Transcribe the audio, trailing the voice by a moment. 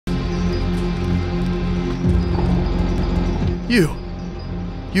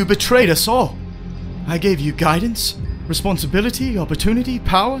You betrayed us all. I gave you guidance, responsibility, opportunity,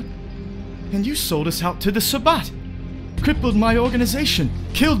 power, and you sold us out to the Sabbat. Crippled my organization,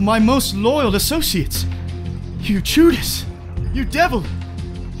 killed my most loyal associates. You Judas! You devil!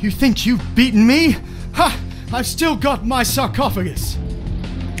 You think you've beaten me? Ha! I've still got my sarcophagus!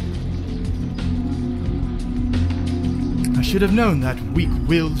 I should have known that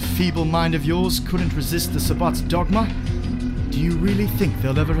weak-willed, feeble mind of yours couldn't resist the Sabbat's dogma. Do you really think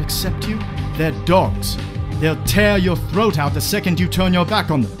they'll ever accept you? They're dogs. They'll tear your throat out the second you turn your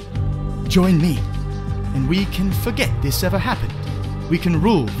back on them. Join me, and we can forget this ever happened. We can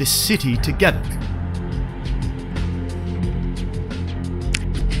rule this city together.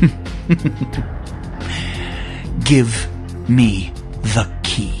 Give me the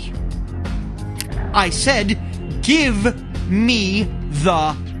key. I said, give me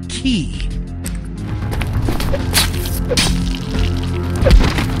the key.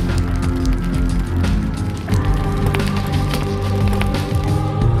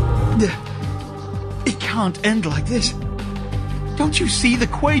 It can't end like this. Don't you see the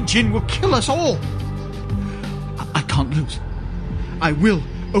Kuei Jin will kill us all? I can't lose. I will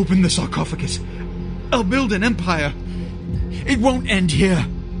open the sarcophagus. I'll build an empire. It won't end here.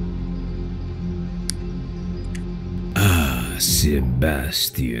 Ah,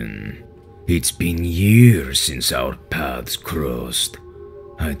 Sebastian. It's been years since our paths crossed.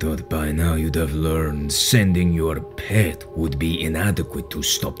 I thought by now you'd have learned sending your pet would be inadequate to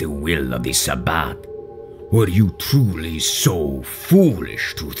stop the will of the Sabbat. Were you truly so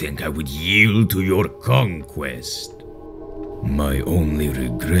foolish to think I would yield to your conquest? My only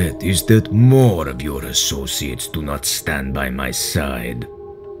regret is that more of your associates do not stand by my side.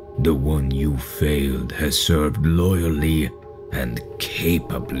 The one you failed has served loyally and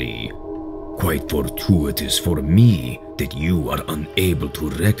capably. Quite fortuitous for me that you are unable to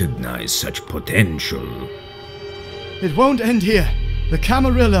recognize such potential. It won't end here. The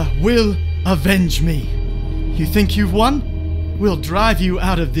Camarilla will avenge me. You think you've won? We'll drive you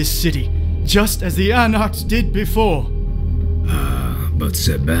out of this city, just as the Anarchs did before. Ah, but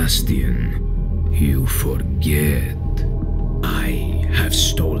Sebastian, you forget. I have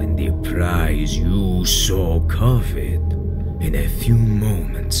stolen the prize you so covet. In a few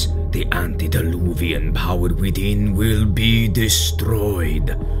moments, the antediluvian power within will be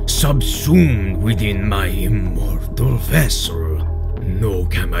destroyed, subsumed within my immortal vessel. No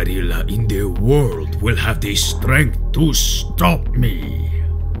Camarilla in the world will have the strength to stop me.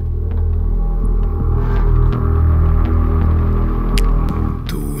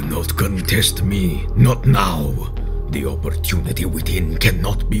 Do not contest me, not now. The opportunity within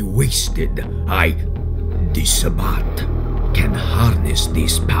cannot be wasted. The Sabbat, can harness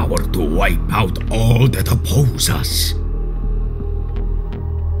this power to wipe out all that oppose us.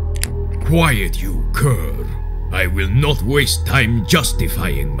 Quiet, you cur. I will not waste time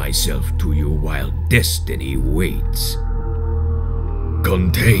justifying myself to you while destiny waits.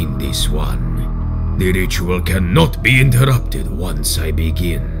 Contain this one. The ritual cannot be interrupted once I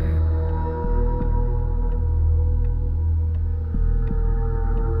begin.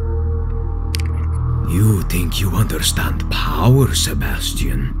 You think you understand power,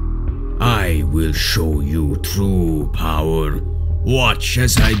 Sebastian? I will show you true power. Watch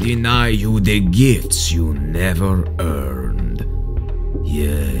as I deny you the gifts you never earned.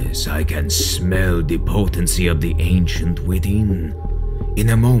 Yes, I can smell the potency of the ancient within. In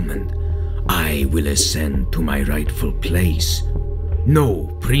a moment, I will ascend to my rightful place. No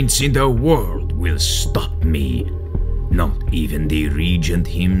prince in the world will stop me. Not even the regent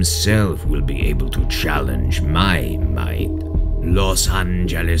himself will be able to challenge my might. Los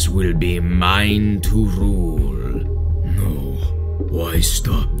Angeles will be mine to rule. No, why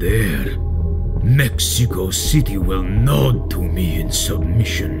stop there? Mexico City will nod to me in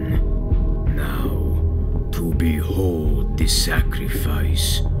submission. Now, to behold the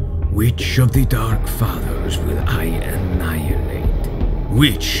sacrifice. Which of the Dark Fathers will I annihilate?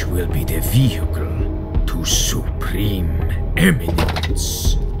 Which will be the vehicle to supreme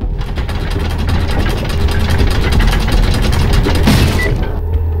eminence?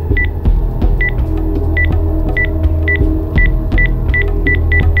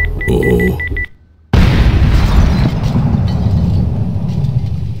 Oh.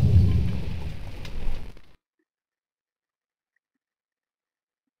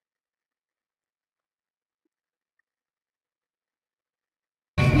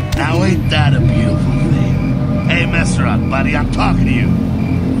 Now ain't that a beautiful thing? Hey, mess around, buddy, I'm talking to you.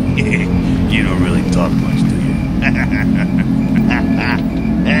 You don't really talk much, do you?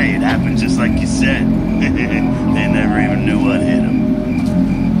 Hey, it happens just like you said. They never even knew what hit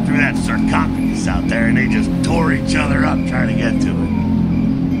them. Threw that sarcophagus out there and they just tore each other up trying to get to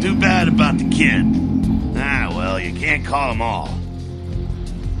it. Too bad about the kid. Ah, well, you can't call them all.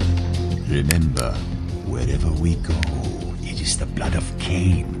 Remember, wherever we go, it is the blood of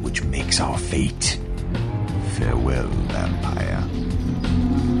Cain which makes our fate. Farewell, vampire.